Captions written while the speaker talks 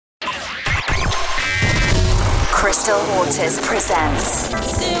Crystal Waters presents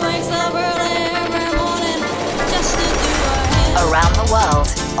Around the World,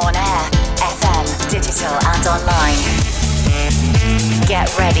 on air, FM, digital and online.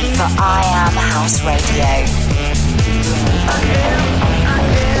 Get ready for I Am House Radio.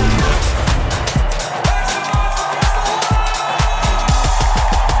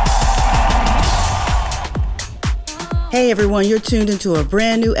 Hey everyone, you're tuned into a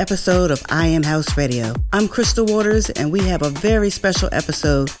brand new episode of I Am House Radio. I'm Crystal Waters and we have a very special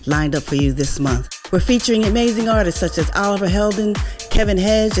episode lined up for you this month. We're featuring amazing artists such as Oliver Heldens, Kevin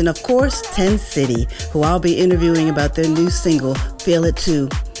Hedge, and of course, 10 City, who I'll be interviewing about their new single, Feel It Too,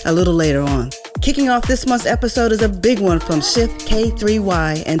 a little later on. Kicking off this month's episode is a big one from Shift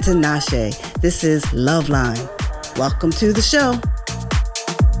K3Y and Tinashe. This is Love Line. Welcome to the show.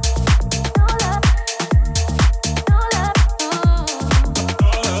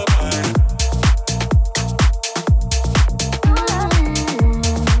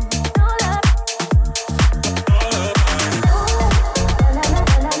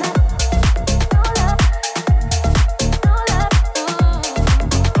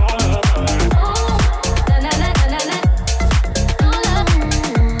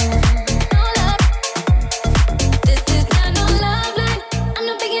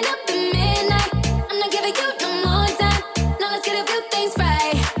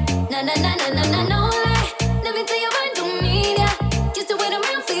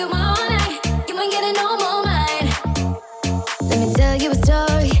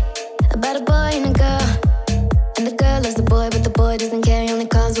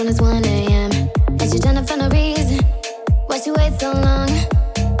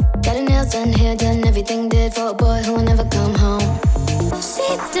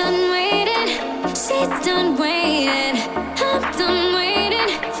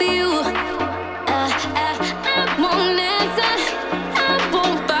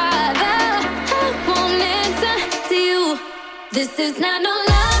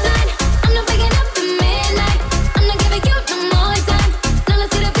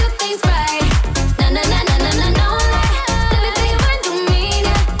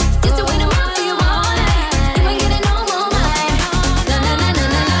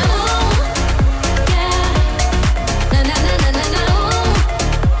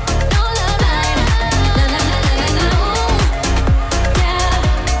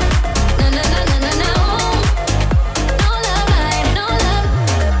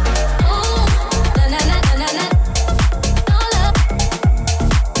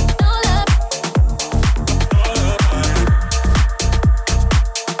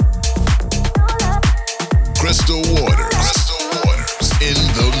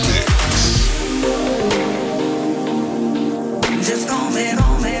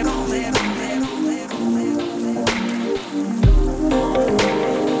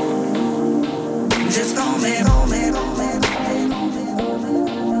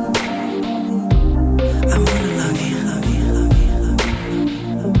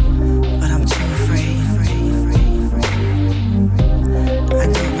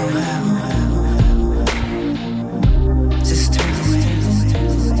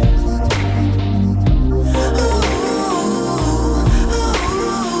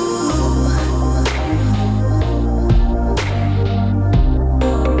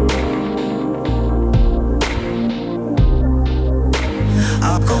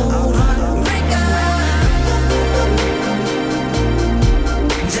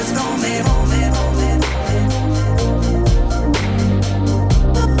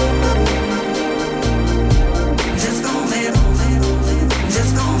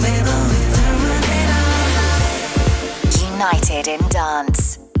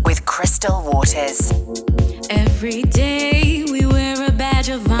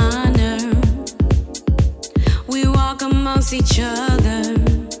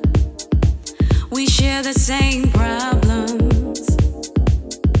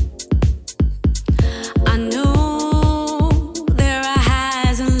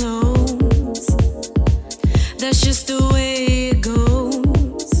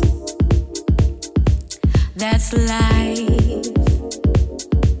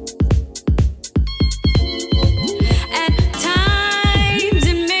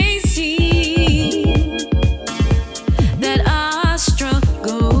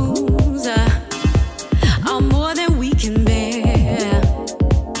 More than we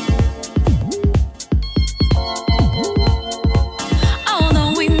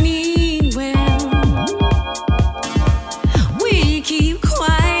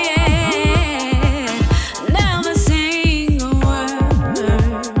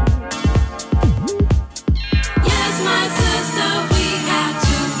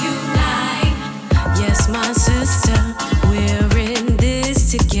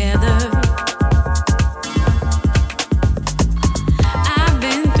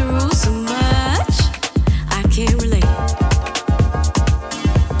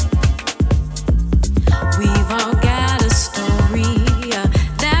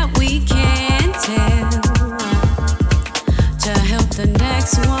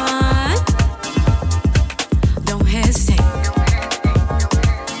next one. Don't hesitate.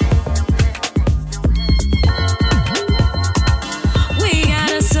 We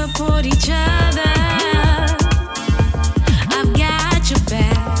gotta support each other. I've got your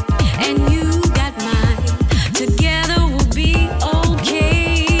back, and you got mine. Together we'll be okay.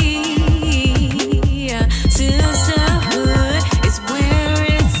 Sisterhood is where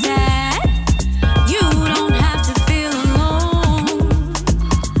it's at. You don't have to feel alone.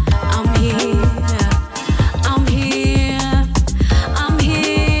 I'm here. I'm here. I'm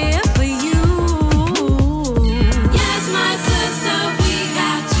here for you. Yes, my sister, we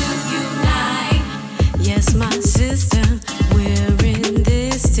got to unite. Yes, my sister, we're in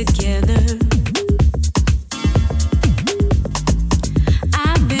this together.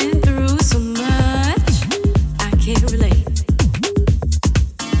 I've been through so much, I can't relate.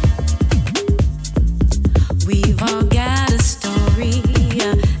 We've all got a story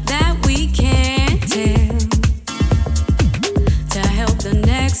that we can tell to help the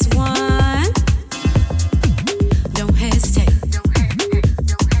next one. Don't hesitate.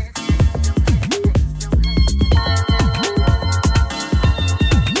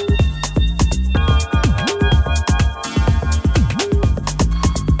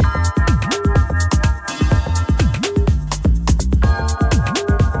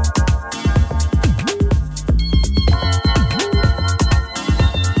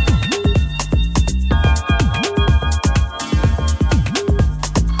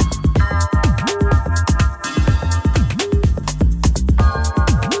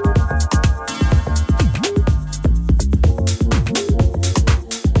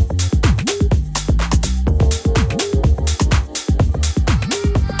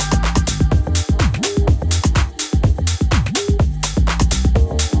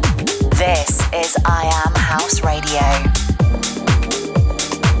 This is I Am House Radio.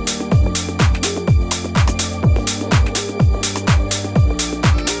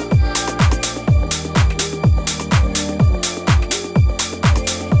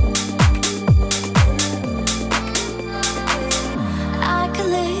 I could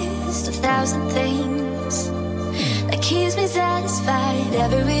list 1,000 things that keeps me satisfied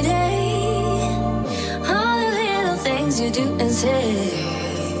every day. All the little things you do and say.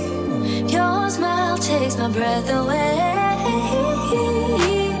 Your smile takes my breath away.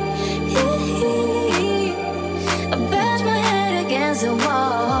 I bash my head against the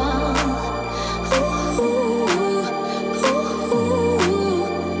wall. Ooh, ooh, ooh.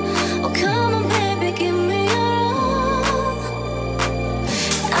 Oh, come on, baby, give me your all.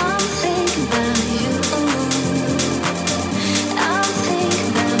 I'm thinking about you. I'm thinking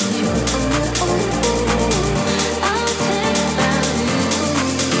about you. I'm thinking about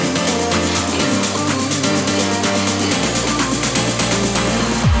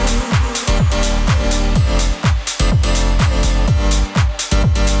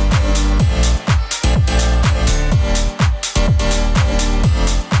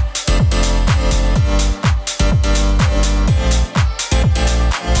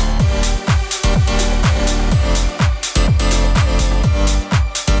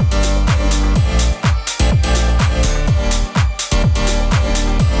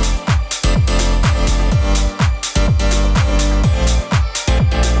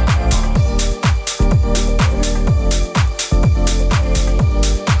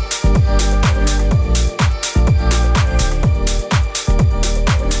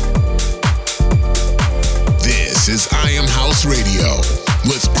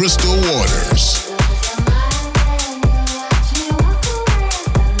Crystal Waters.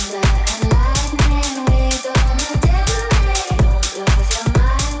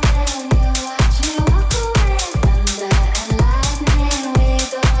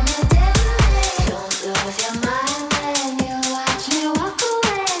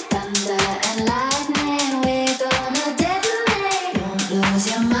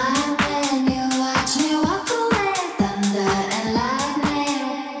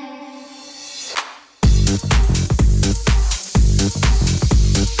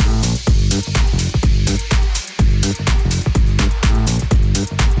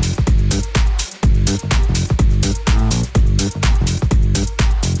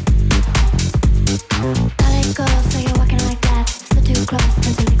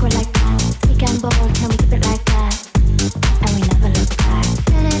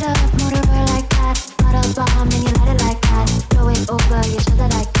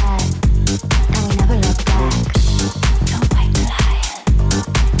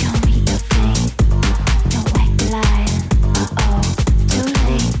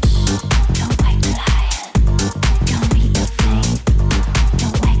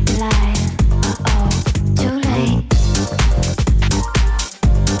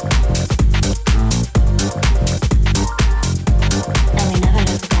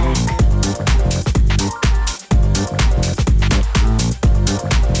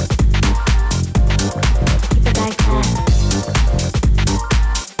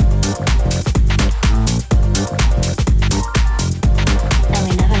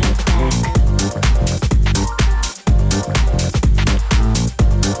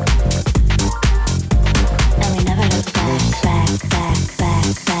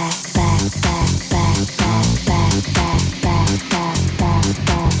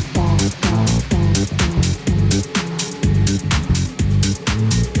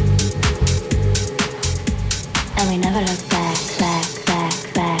 look back, back,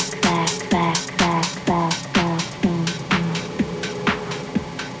 back, back, back, back, back, back, back.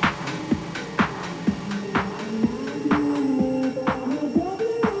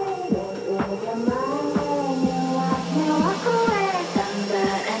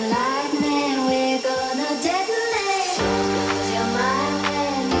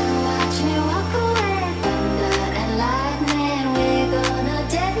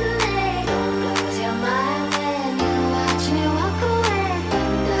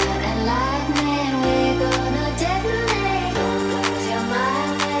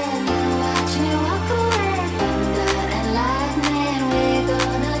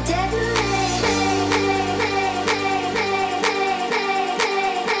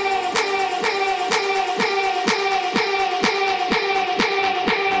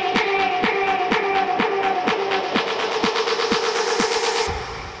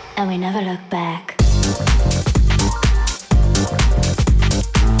 And we never look back.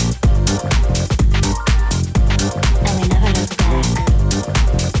 And we never look back.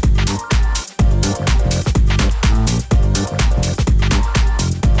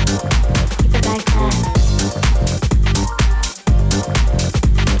 Keep it like that.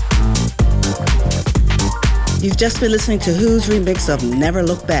 You've just been listening to Who's remix of Never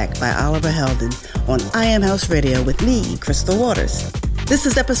Look Back by Oliver Heldon on I Am House Radio with me, Crystal Waters. This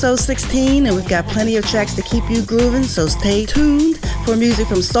is episode 16, and we've got plenty of tracks to keep you grooving, so stay tuned for music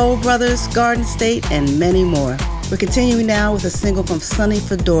from Soul Brothers, Garden State, and many more. We're continuing now with a single from Sonny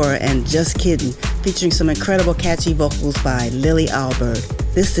Fedora and Just Kiddin', featuring some incredible catchy vocals by Lily Alberg.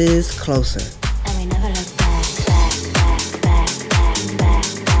 This is Closer. And we never look back, back, back, back, back, back, back,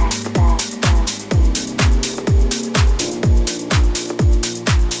 back, back.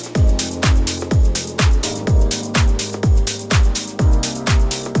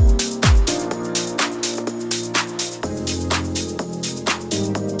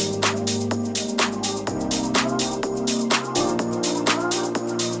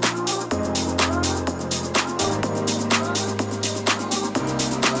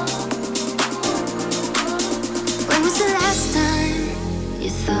 When was the last time you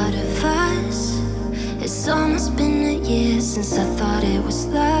thought of us? It's almost been a year since I thought it was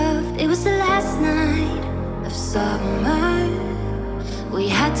love. It was the last night of summer. We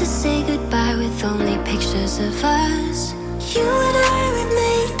had to say goodbye with only pictures of us. You and I, we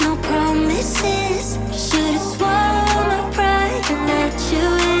made no promises. Should've swallowed my pride and let you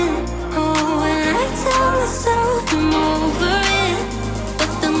in. Oh, and I tell myself I'm over it,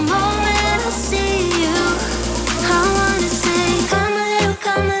 but the moment I see you, I wanna say, come a little,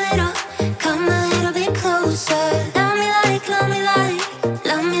 come a little, come a little bit closer. Love me like, love me like,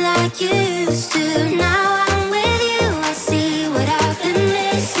 love me like you used to. Now I'm with you, I see what I've been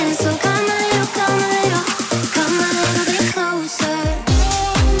missing. So come a little, come a little, come a little bit closer. Come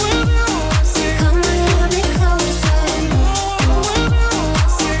a little, come a little, come a little bit closer.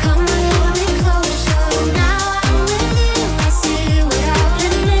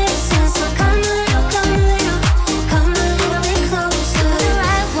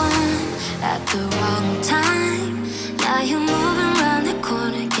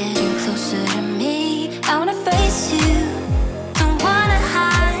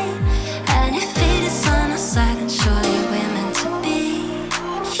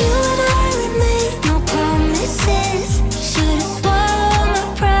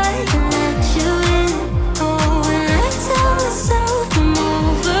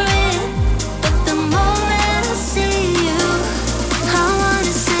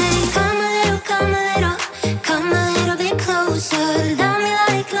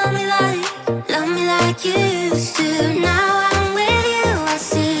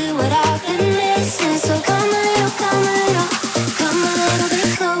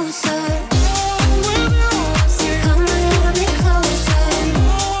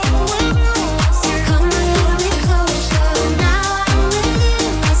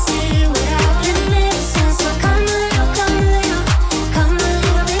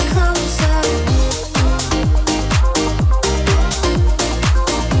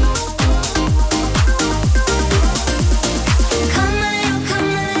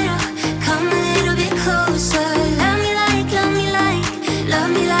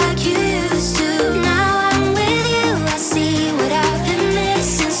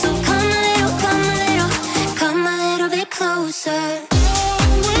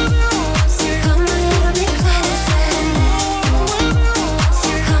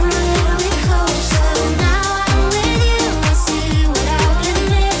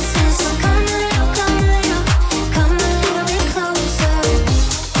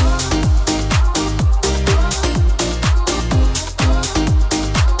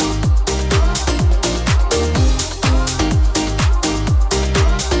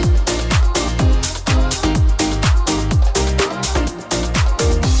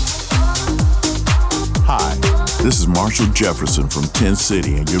 This is Marshall Jefferson from 10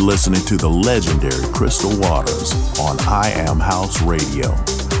 City, and you're listening to the legendary Crystal Waters on I Am House Radio.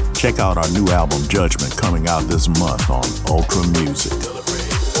 Check out our new album, Judgment, coming out this month on Ultra Music.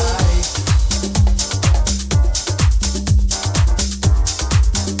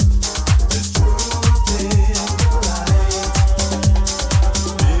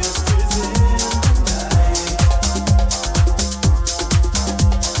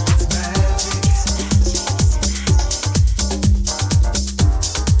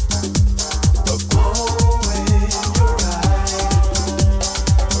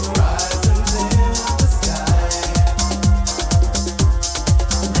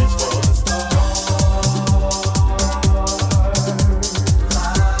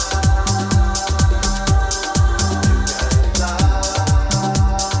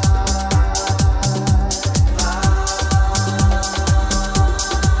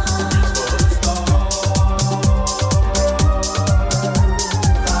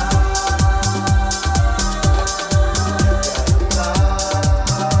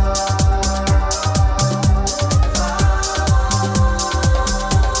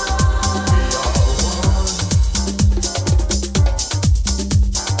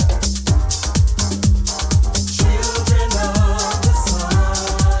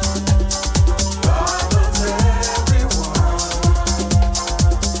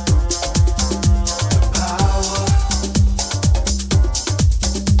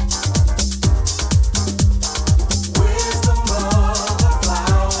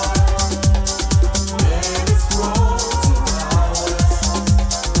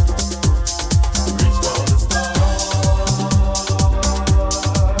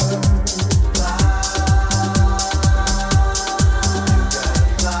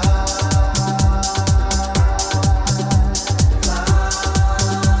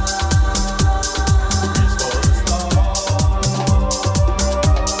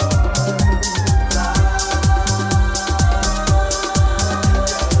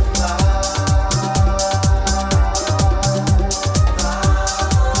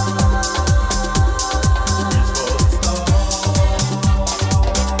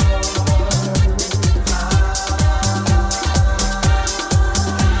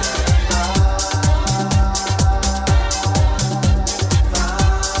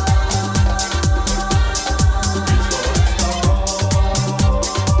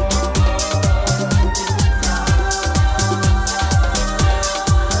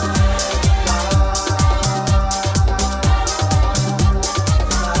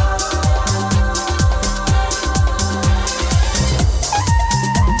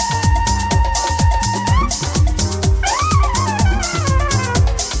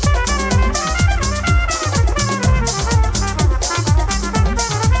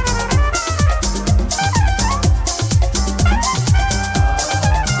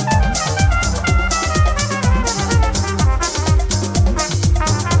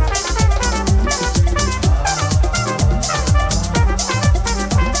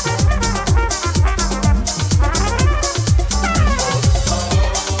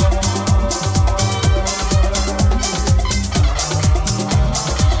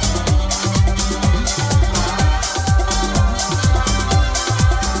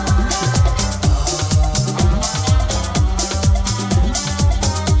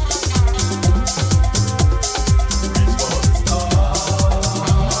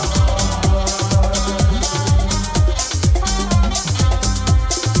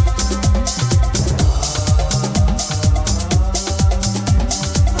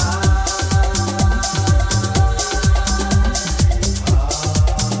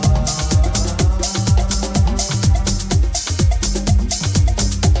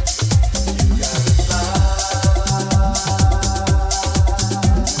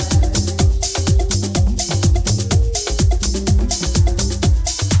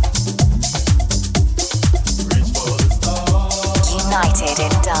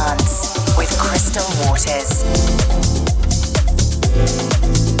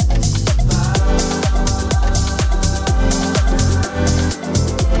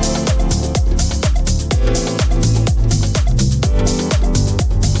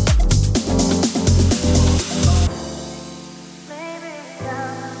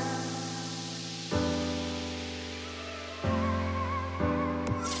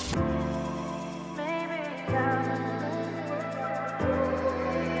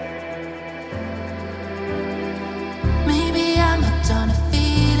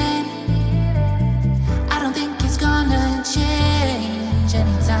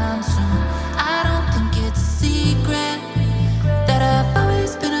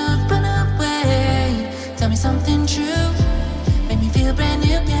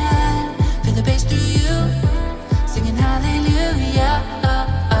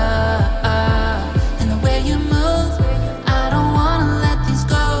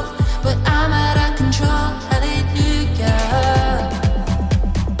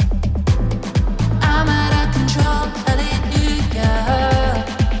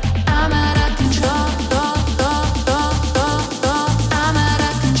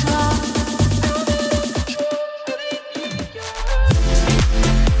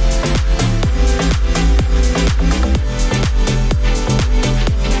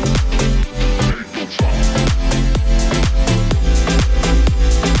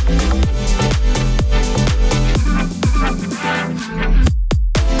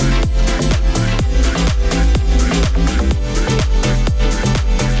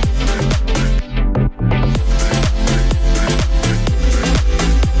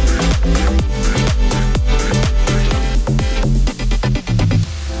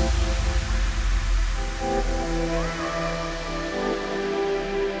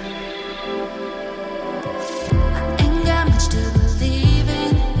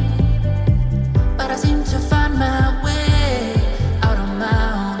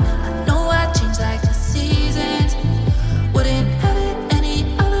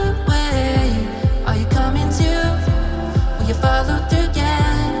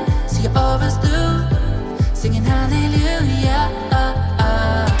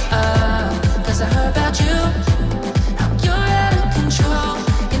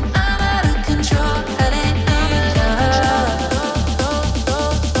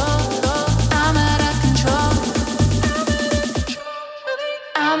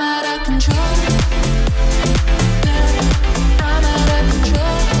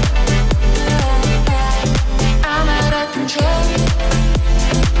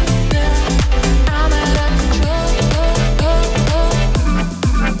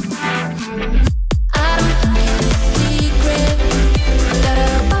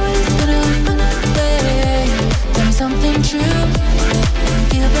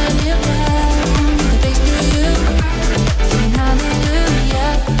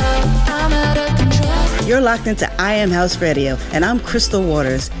 locked into I Am House Radio, and I'm Crystal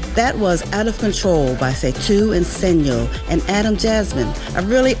Waters. That was Out of Control by Setu and Senyo and Adam Jasmine, a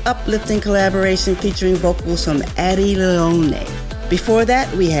really uplifting collaboration featuring vocals from Addie Leone. Before that,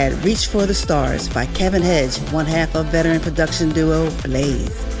 we had Reach for the Stars by Kevin Hedge, one half of veteran production duo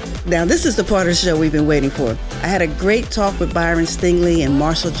Blaze. Now, this is the part of the show we've been waiting for. I had a great talk with Byron Stingley and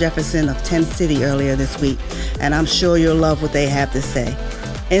Marshall Jefferson of 10 City earlier this week, and I'm sure you'll love what they have to say.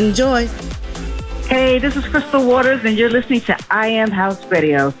 Enjoy. Hey, this is Crystal Waters, and you're listening to I Am House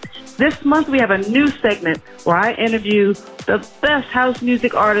Radio. This month, we have a new segment where I interview the best house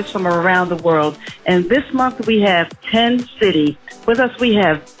music artists from around the world. And this month, we have 10 City. With us, we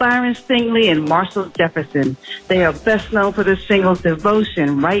have Byron Stingley and Marshall Jefferson. They are best known for the singles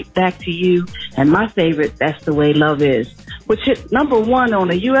Devotion, Right Back to You, and my favorite, That's the Way Love Is, which hit number 1 on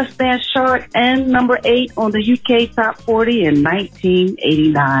the U.S. dance chart and number 8 on the UK Top 40 in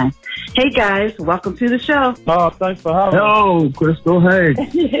 1989. Hey, guys, welcome to the show. Oh, thanks for having me. Hello, Crystal. Hey.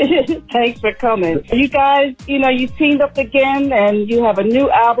 Thanks for coming. You guys, you teamed up again, and you have a new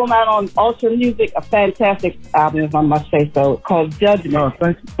album out on Ultra Music, a fantastic album, if I must say so, called Judgment. Oh,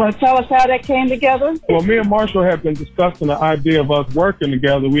 thanks. Want to tell us how that came together? Well, me and Marshall have been discussing the idea of us working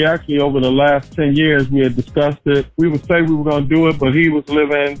together. We actually, over the last 10 years, we had discussed it. We would say we were going to do it, but he was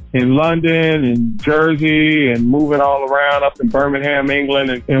living in London and Jersey and moving all around up in Birmingham,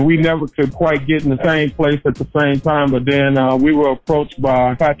 England, and we never could quite get in the same place at the same time. But then we were approached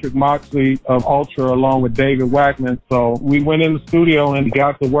by Patrick Moxley of Ultra along with David Wackman. So we went in the studio and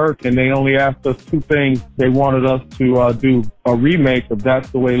got to work, and they only asked us 2 things. They wanted us to do a remake of That's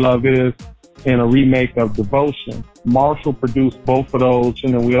the Way Love Is and a remake of Devotion. Marshall produced both of those,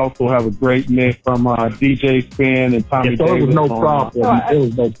 and then we also have a great mix from DJ Spin and Tommy so Davis. It was no problem. It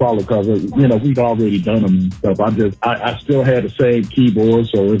was no problem because, we'd already done them and stuff. I still had the same keyboard,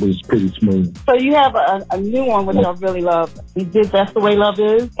 so it was pretty smooth. So you have a new one, which I really love. You did That's the Way Love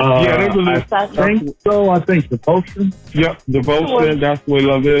Is? Yeah, they released. I think Devotion. Yep, Devotion, That's the Way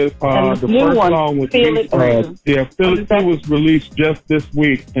Love Is. The new first one, song was Feel It Too. Feel It Too was released just this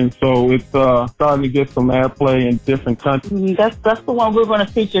week, and so it's starting to get some airplay in different countries. That's the one we're going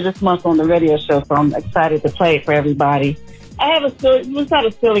to feature this month on the radio show, so I'm excited to play it for everybody. I have it's not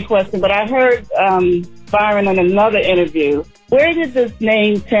a silly question, but I heard Byron in another interview. Where did this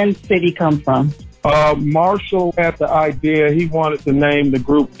name 10 City come from? Marshall had the idea. He wanted to name the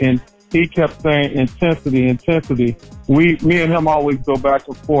group, and he kept saying intensity. Me and him always go back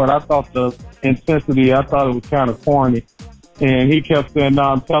and forth. I thought the intensity, I thought it was kind of corny. And he kept saying, no,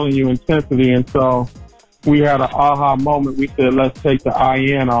 I'm telling you intensity. And so we had an aha moment. We said, let's take the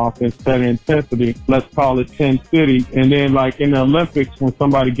IN off instead of intensity. Let's call it 10 City. And then like in the Olympics, when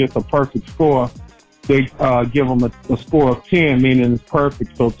somebody gets a perfect score, they give them a score of 10, meaning it's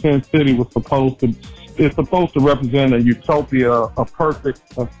perfect. So 10 City was supposed to represent a utopia, a perfect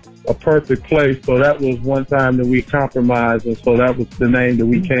place. So that was one time that we compromised, and so that was the name that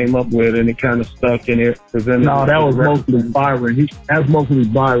we came up with, and it kind of stuck in it. No, that was mostly Byron. That's mostly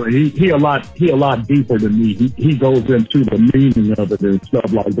Byron. He a lot deeper than me. He goes into the meaning of it and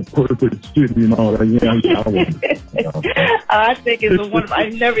stuff like the perfect city and all that. I think it's wonderful.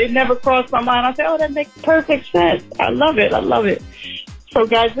 It never crossed my mind. I said, oh, that makes perfect sense. I love it. So,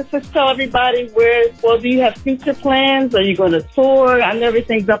 guys, let's just tell everybody do you have future plans? Are you going to tour? I know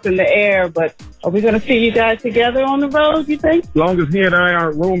everything's up in the air, but are we going to see you guys together on the road, you think? As long as he and I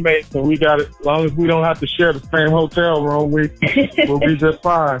aren't roommates and as long as we don't have to share the same hotel room, we'll be just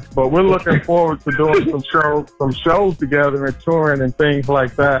fine. But we're looking forward to doing some shows together and touring and things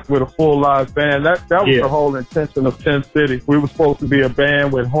like that with a full live band. That was the whole intention of 10 City. We were supposed to be a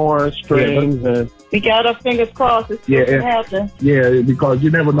band with horns, strings, and... We got our fingers crossed. It's supposed to happen. Yeah, because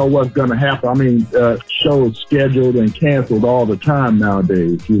you never know what's going to happen. I mean, shows scheduled and canceled all the time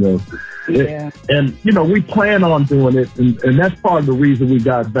nowadays, Yeah. And we plan on doing it, and that's part of the reason we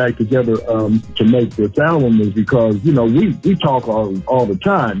got back together to make this album is because, we talk all the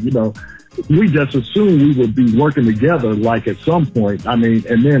time, we just assumed we would be working together like at some point. I mean,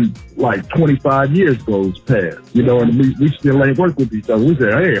 and then like 25 years goes past, and we still ain't worked with each other. We say,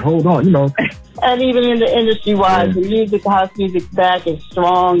 hey, hold on, And even in the industry-wise, the house music back is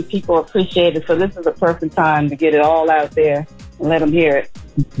strong. People appreciate it. So this is the perfect time to get it all out there and let them hear it.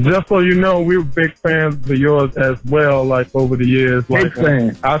 Just so you know, we were big fans of yours as well, like over the years. Big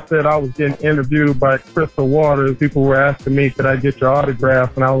fan. I said I was getting interviewed by Crystal Waters. People were asking me, could I get your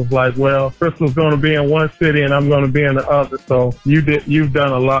autograph? And I was like, well, Crystal's going to be in one city and I'm going to be in the other. So you've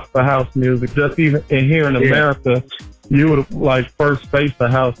done a lot for house music. Just even here in America, you would first face the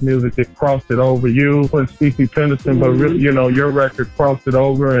house music that crossed it over. You and Stevie Penderson, but really, your record crossed it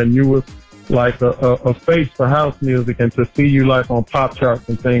over, and you were like a face for house music, and to see you like on pop charts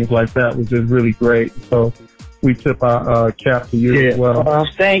and things like that was just really great. So we tip our cap to you as well. Well,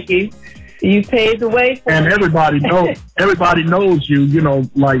 thank you. You paved the way for And me. everybody knows you. You know,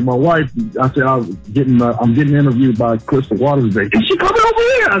 like my wife. I said I'm getting interviewed by Crystal Waters today. Is she coming over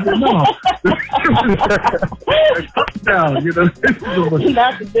here? I said no. Down, you know.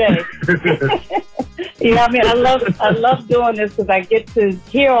 Not today. You know what I mean? I love doing this because I get to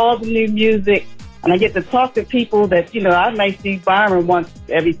hear all the new music, and I get to talk to people that, you know, I might see Byron once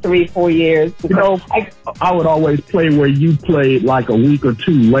every 3-4 years. So I would always play where you played like a week or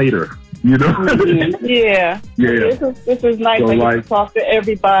two later. You know? Yeah. This is nice. So I get like, to talk to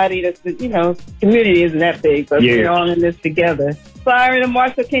everybody. That's, you know, community isn't that big, but we're all in this together. Byron and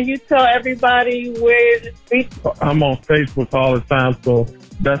Marshall, can you tell everybody where to speak? I'm on Facebook all the time, so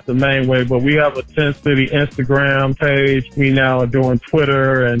that's the main way. But we have a 10 City Instagram page. We now are doing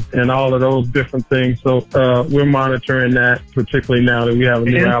Twitter and all of those different things. So we're monitoring that, particularly now that we have a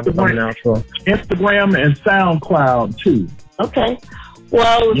new album coming out. So Instagram and SoundCloud too. Okay.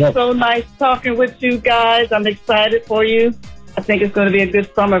 Well, it was so nice talking with you guys. I'm excited for you. I think it's going to be a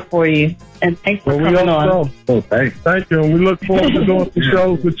good summer for you. And thanks for coming on. Oh, thanks. Thank you. And we look forward to doing some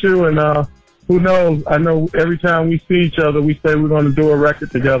shows with you. And who knows? I know every time we see each other, we say we're going to do a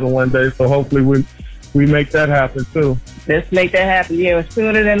record together one day. So hopefully we make that happen too. Let's make that happen. Yeah,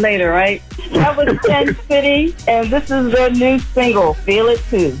 sooner than later, right? That was 10 City, and this is their new single, Feel It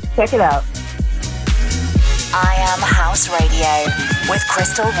Too. Check it out. I Am House Radio with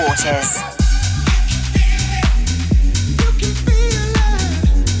Crystal Waters.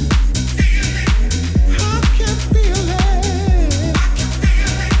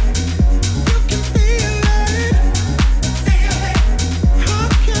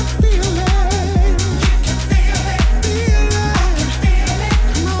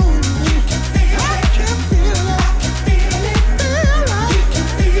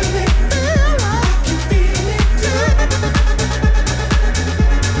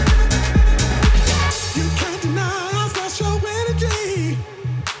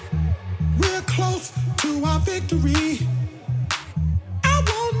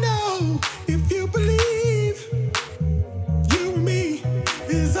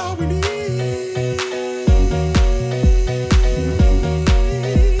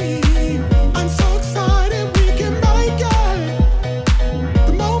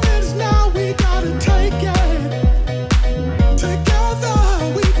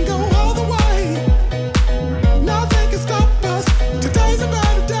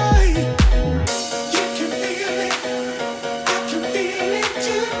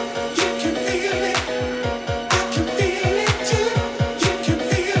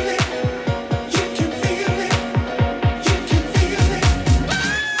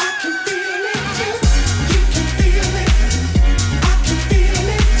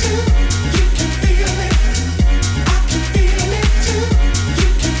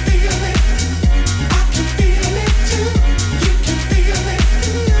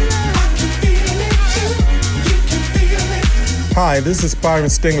 Hi, this is Byron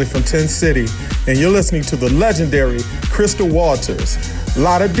Stingley from 10 City, and you're listening to the legendary Crystal Waters,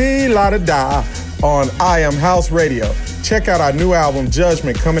 La-da-dee, la-da-da, on I Am House Radio. Check out our new album,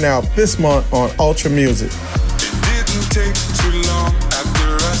 Judgment, coming out this month on Ultra Music. It didn't take too long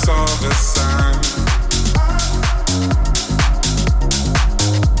after I saw the sign.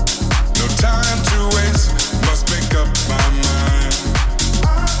 No time to waste, must make up my mind.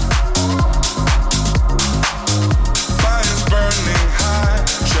 Fires burning high,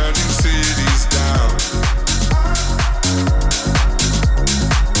 shutting cities down.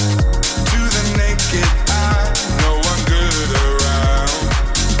 To the naked eye, no one good around.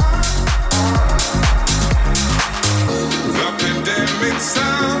 The pandemic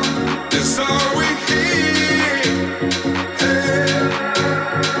sound is all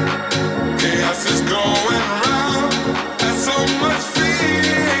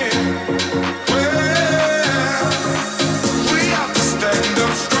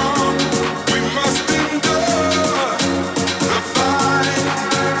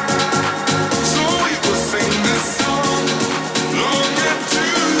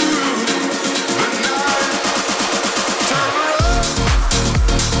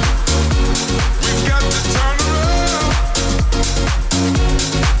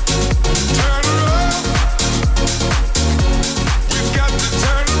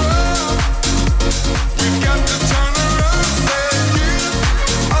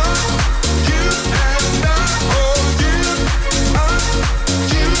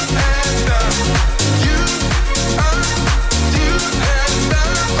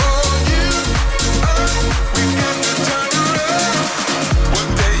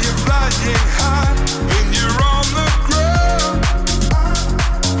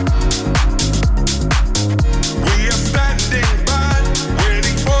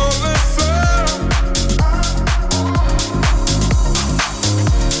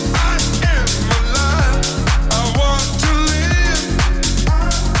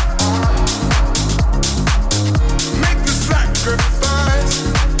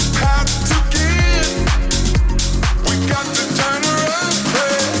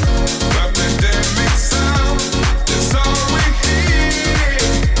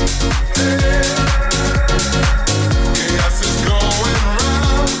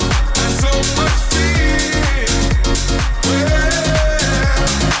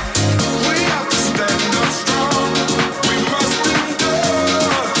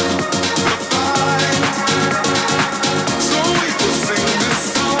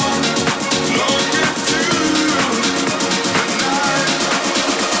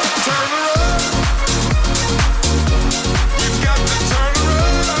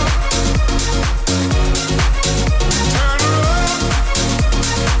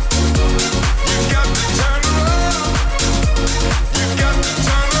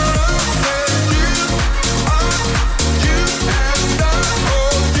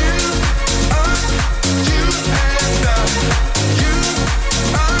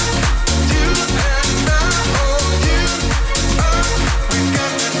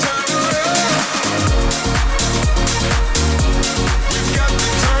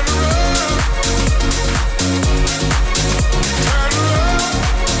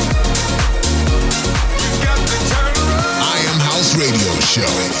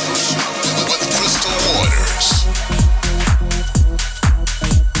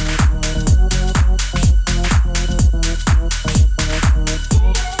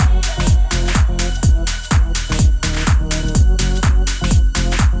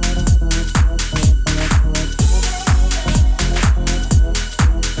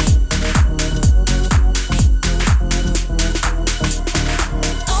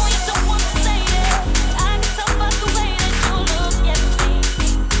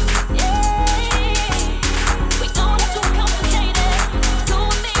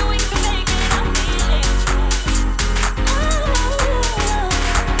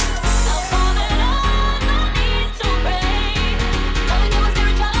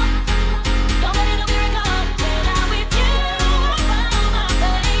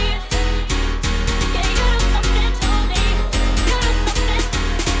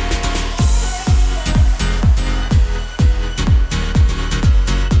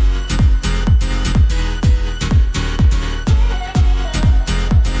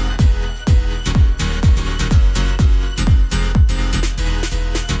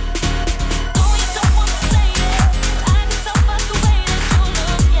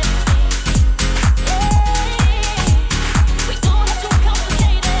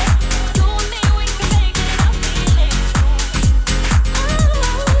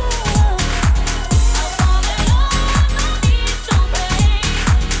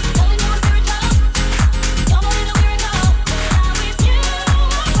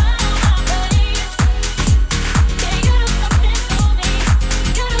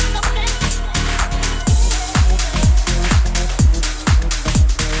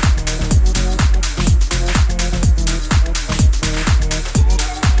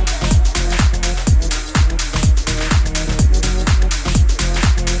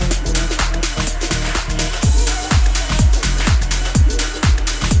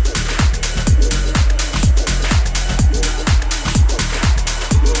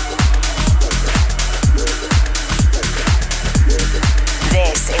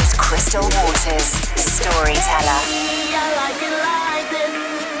Waters, storyteller. I like it like this.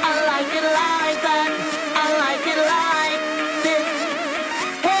 I like it like that. I like it like this.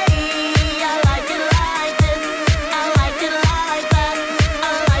 Hey, I like it like this. I like it like that.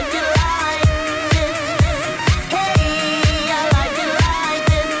 I like it like this. Hey, I like it like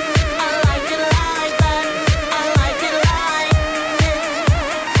this. I like it like that. I like it like this.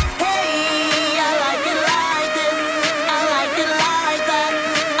 Hey, I like it like this. I like it like that.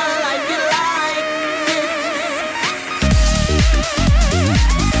 I like it like this.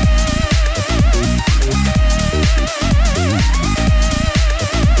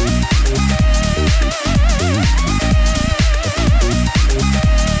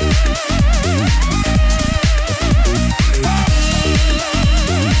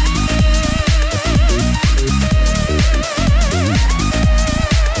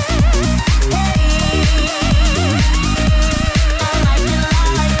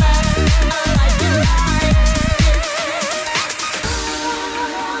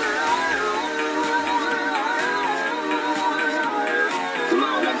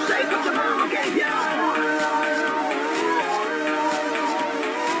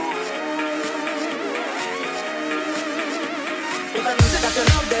 If I music that you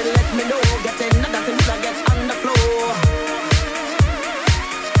love, then let me know. Get in and dancing till I get on the floor.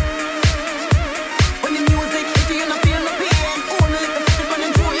 When the music hits you, you don't feel no pain. Only the music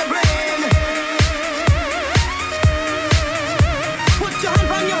running through your brain. Put your hand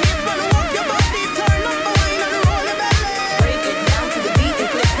on your hip and walk your body. Turn up the wine and roll your belly. Break it down to the beat and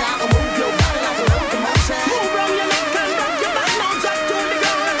click now and move your body like a locomotion. Move round your neck and rock your back now. Just to the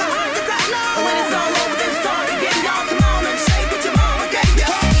ground like a heart attack now. And when it's all over, then start again. Y'all come on and shake what your mama gave you.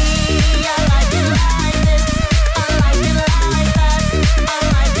 Hey, I like it like this. I like it like that. I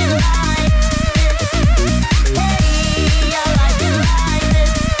like it like this. Hey, I like it like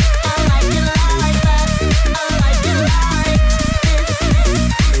this. I like it like that. I like it like this.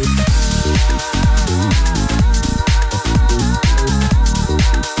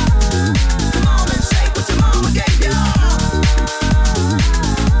 Come on and shake what your mama gave you.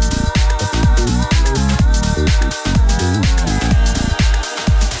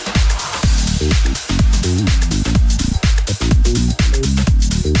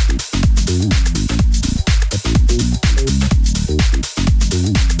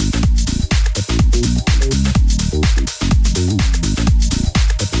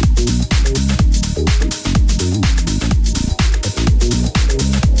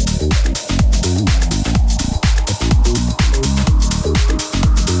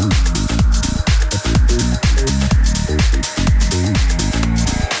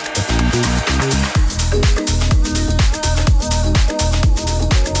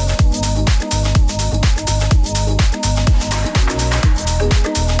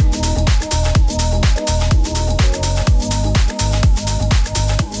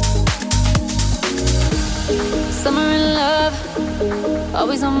 Summer in love,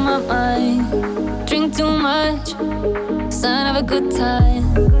 always on my mind. Drink too much, sign of a good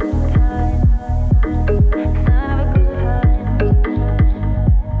time.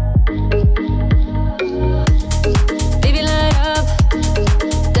 Baby, light up,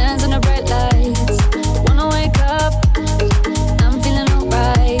 dance on the bright lights. Wanna wake up, I'm feeling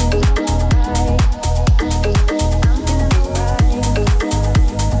alright.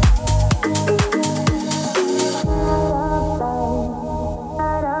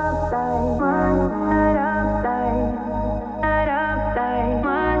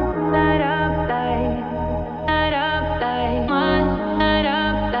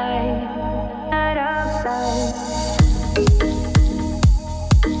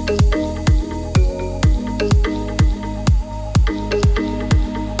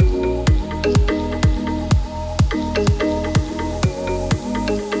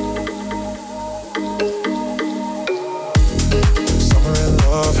 Summer in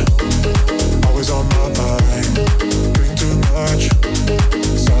love, always on my mind. Drink too much,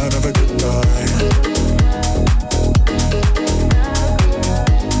 sign of a good time.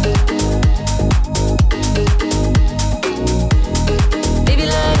 Baby,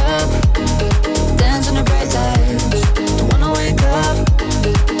 light up, dance on the bright lights. Don't wanna wake up,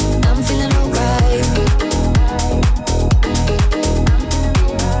 I'm feeling alright.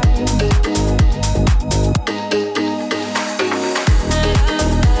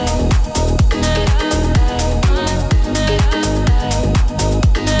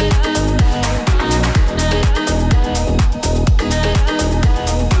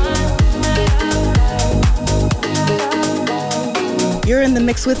 You're in the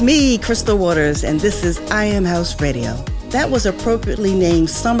mix with me, Crystal Waters, and this is I Am House Radio. That was appropriately named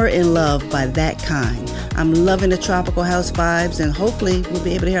Summer in Love by That Kind. I'm loving the tropical house vibes, and hopefully we'll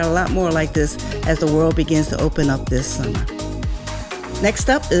be able to hear a lot more like this as the world begins to open up this summer. Next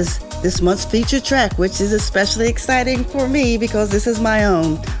up is this month's featured track, which is especially exciting for me because this is my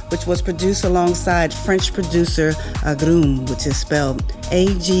own, which was produced alongside French producer Agrume, which is spelled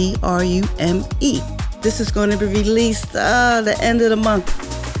Agrume. This is going to be released the end of the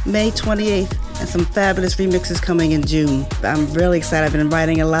month, May 28th. And some fabulous remixes coming in June. I'm really excited. I've been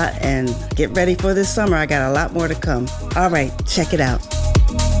writing a lot, and get ready for this summer. I got a lot more to come. All right, check it out.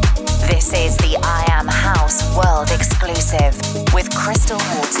 This is the I Am House World Exclusive with Crystal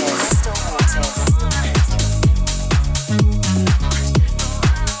Waters.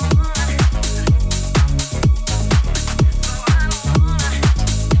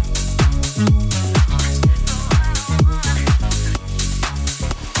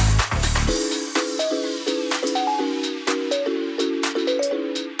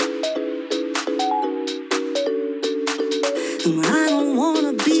 I don't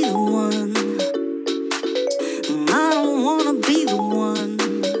wanna be the one. I don't wanna be the one.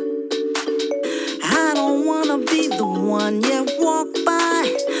 I don't wanna be the one you walk by.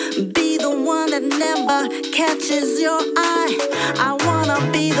 Be the one that never catches your eye. I wanna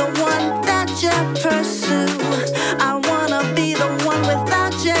be the one that you pursue. I wanna be the one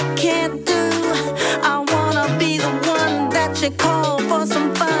without you can't do. I wanna be the one that you call for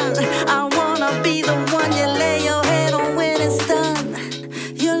some fun. I wanna be the one you lay your head on when it's done.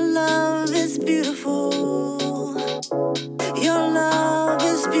 Your love is beautiful. Your love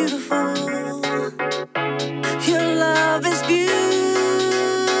is beautiful. Your love is beautiful.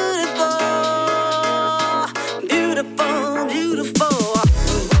 Beautiful, beautiful.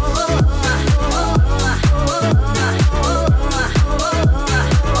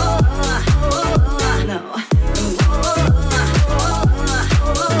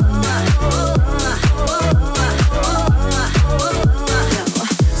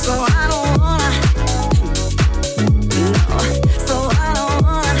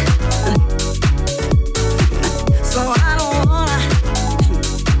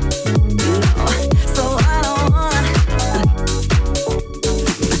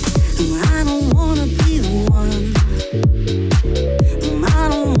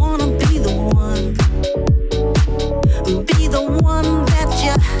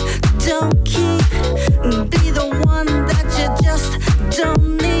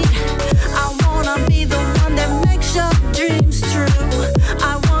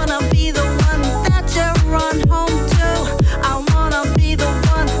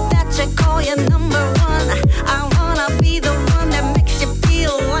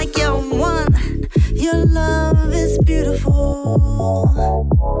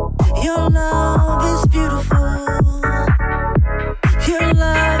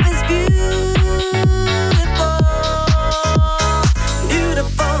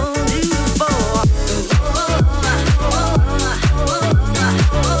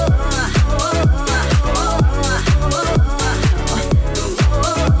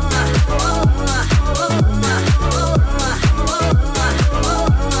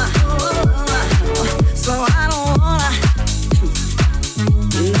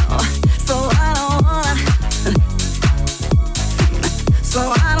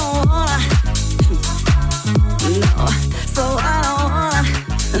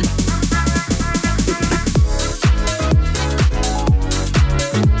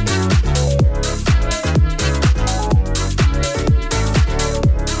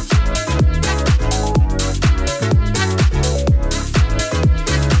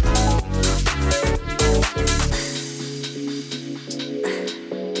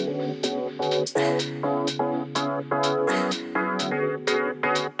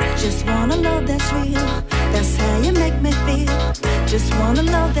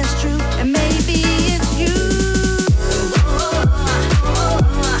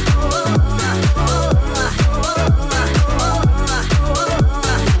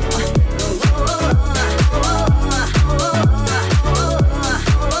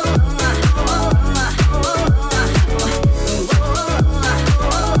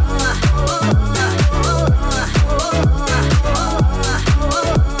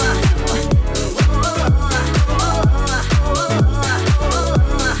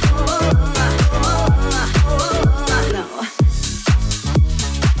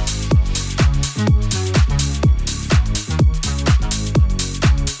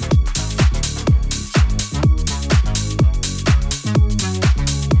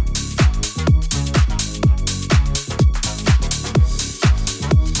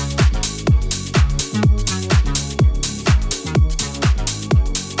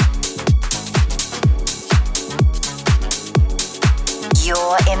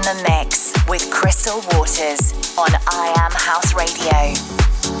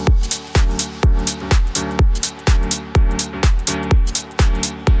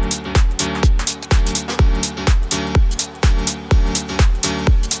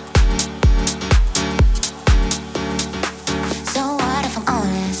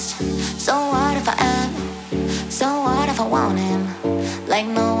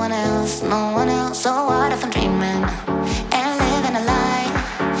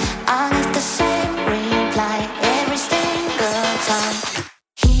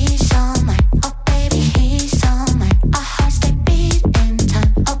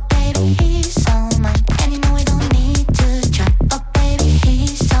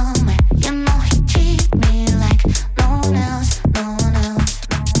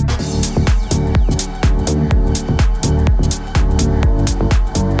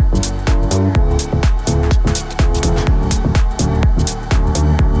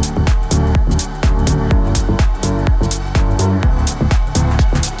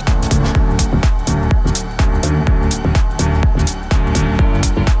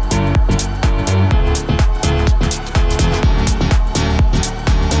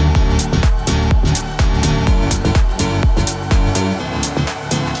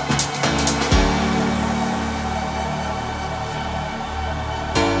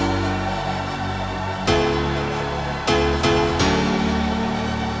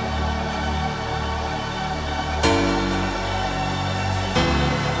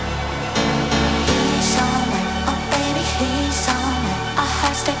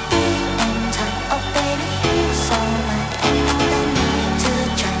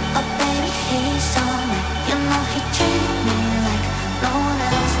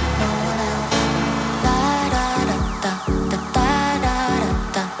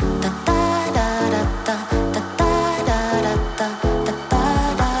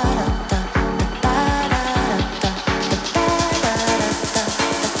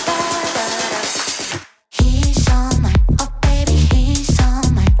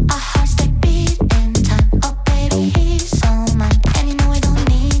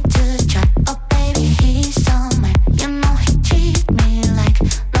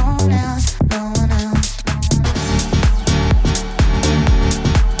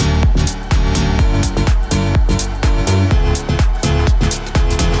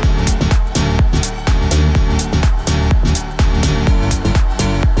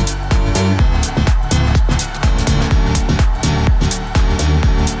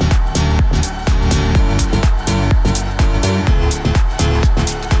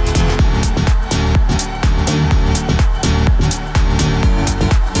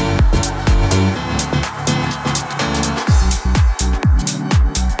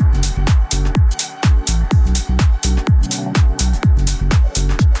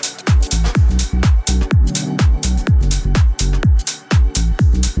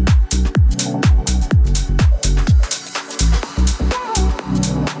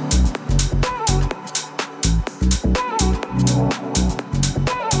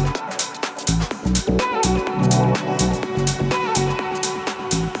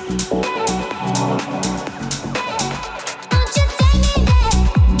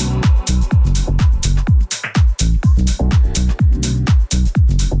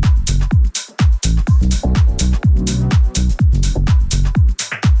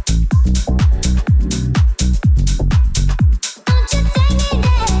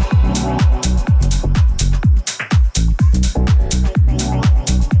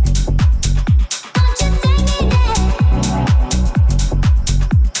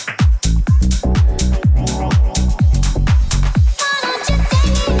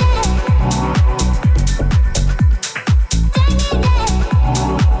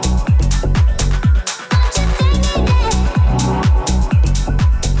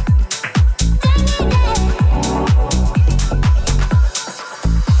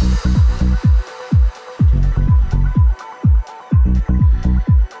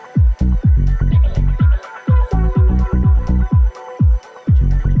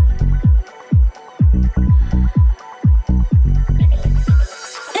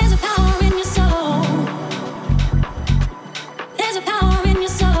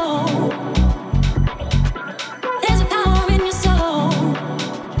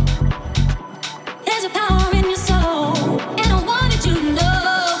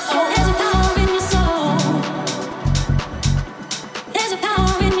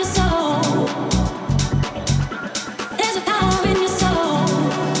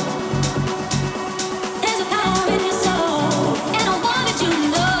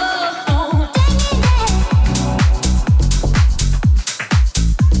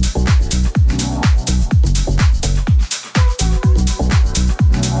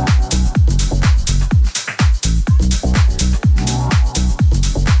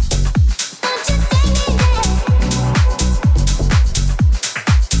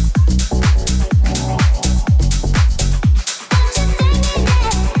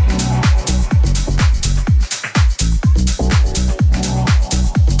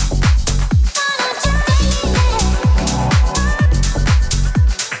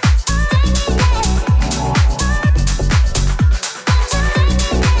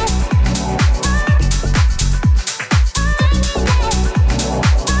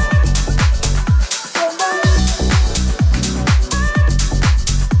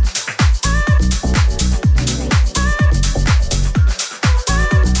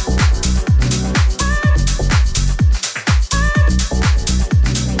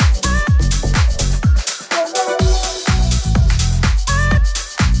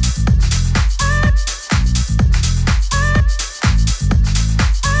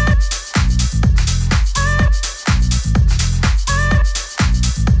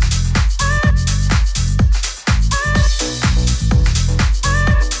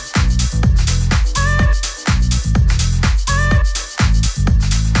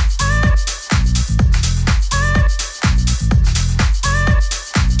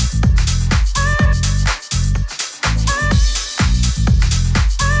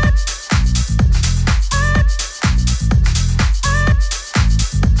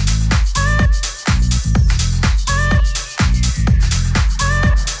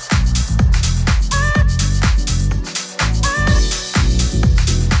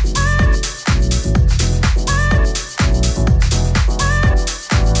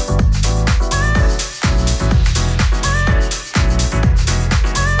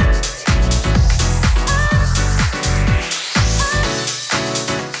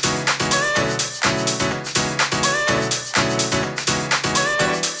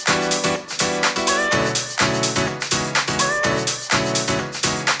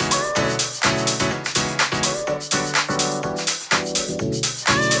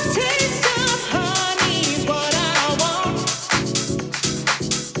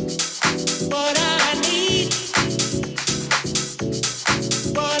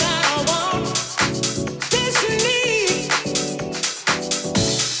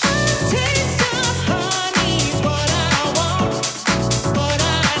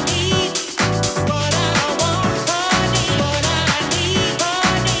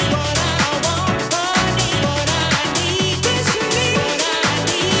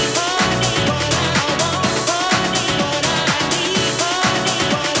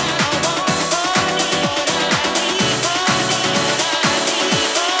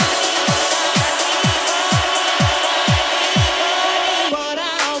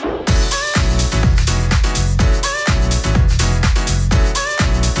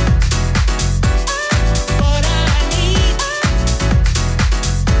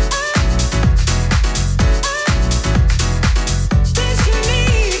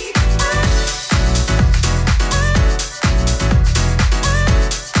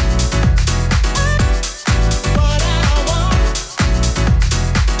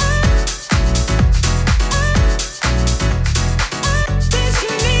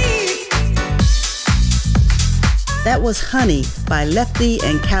 was Honey by Lefty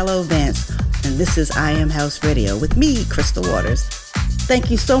and Callow Vance. And this is I Am House Radio with me, Crystal Waters. Thank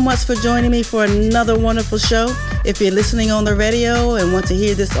you so much for joining me for another wonderful show. If you're listening on the radio and want to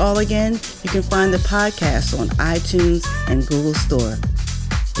hear this all again, you can find the podcast on iTunes and Google Store.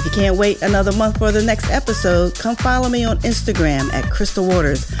 If you can't wait another month for the next episode, come follow me on Instagram at Crystal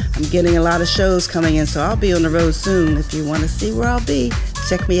Waters. I'm getting a lot of shows coming in, so I'll be on the road soon. If you want to see where I'll be,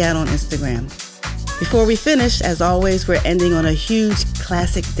 check me out on Instagram. Before we finish, as always, we're ending on a huge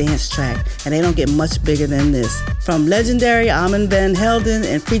classic dance track, and they don't get much bigger than this. From legendary Armand Van Helden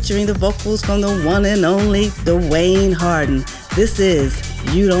and featuring the vocals from the one and only Dwayne Harden, this is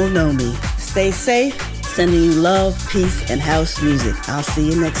You Don't Know Me. Stay safe, sending you love, peace, and house music. I'll see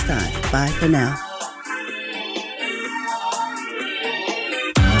you next time. Bye for now.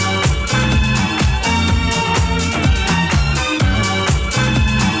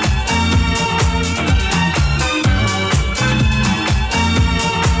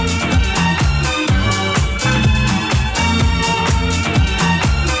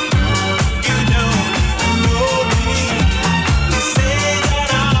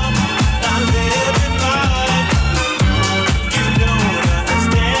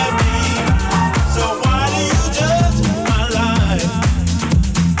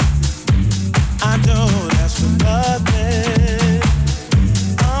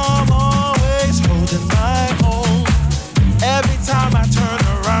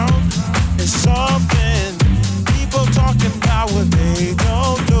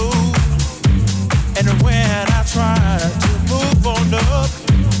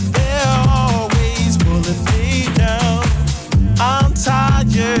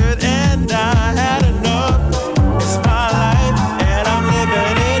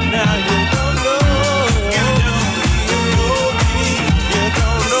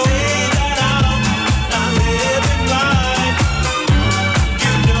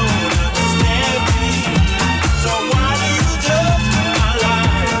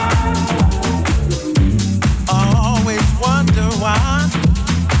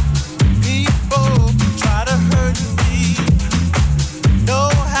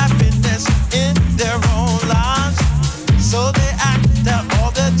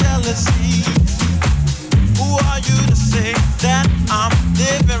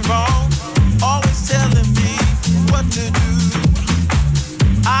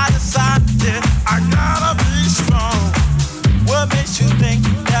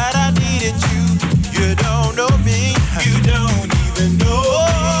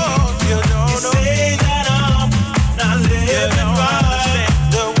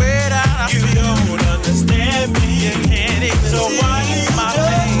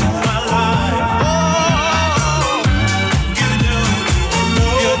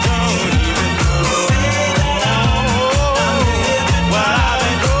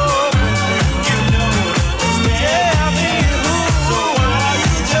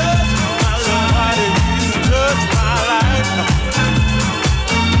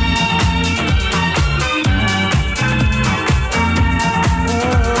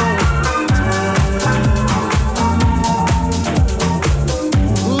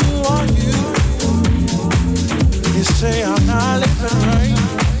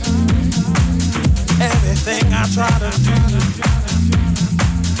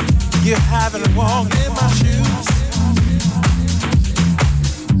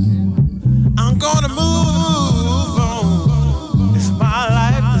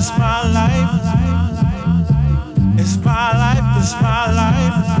 It's my life, it's my life.